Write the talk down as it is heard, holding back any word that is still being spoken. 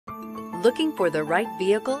Looking for the right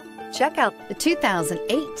vehicle? Check out the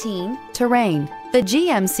 2018 Terrain. The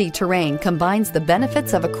GMC Terrain combines the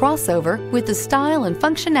benefits of a crossover with the style and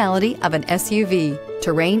functionality of an SUV.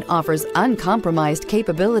 Terrain offers uncompromised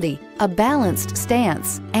capability, a balanced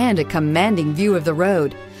stance, and a commanding view of the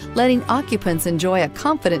road, letting occupants enjoy a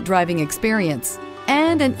confident driving experience.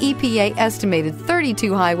 And an EPA estimated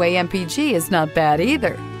 32 highway MPG is not bad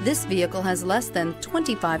either. This vehicle has less than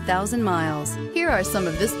 25,000 miles. Here are some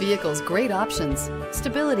of this vehicle's great options: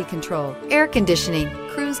 stability control, air conditioning,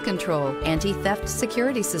 cruise control, anti-theft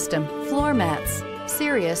security system, floor mats,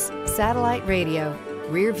 Sirius satellite radio,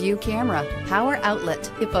 rear view camera, power outlet.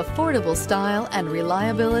 If affordable style and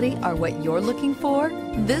reliability are what you're looking for,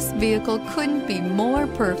 this vehicle couldn't be more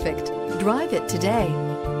perfect. Drive it today.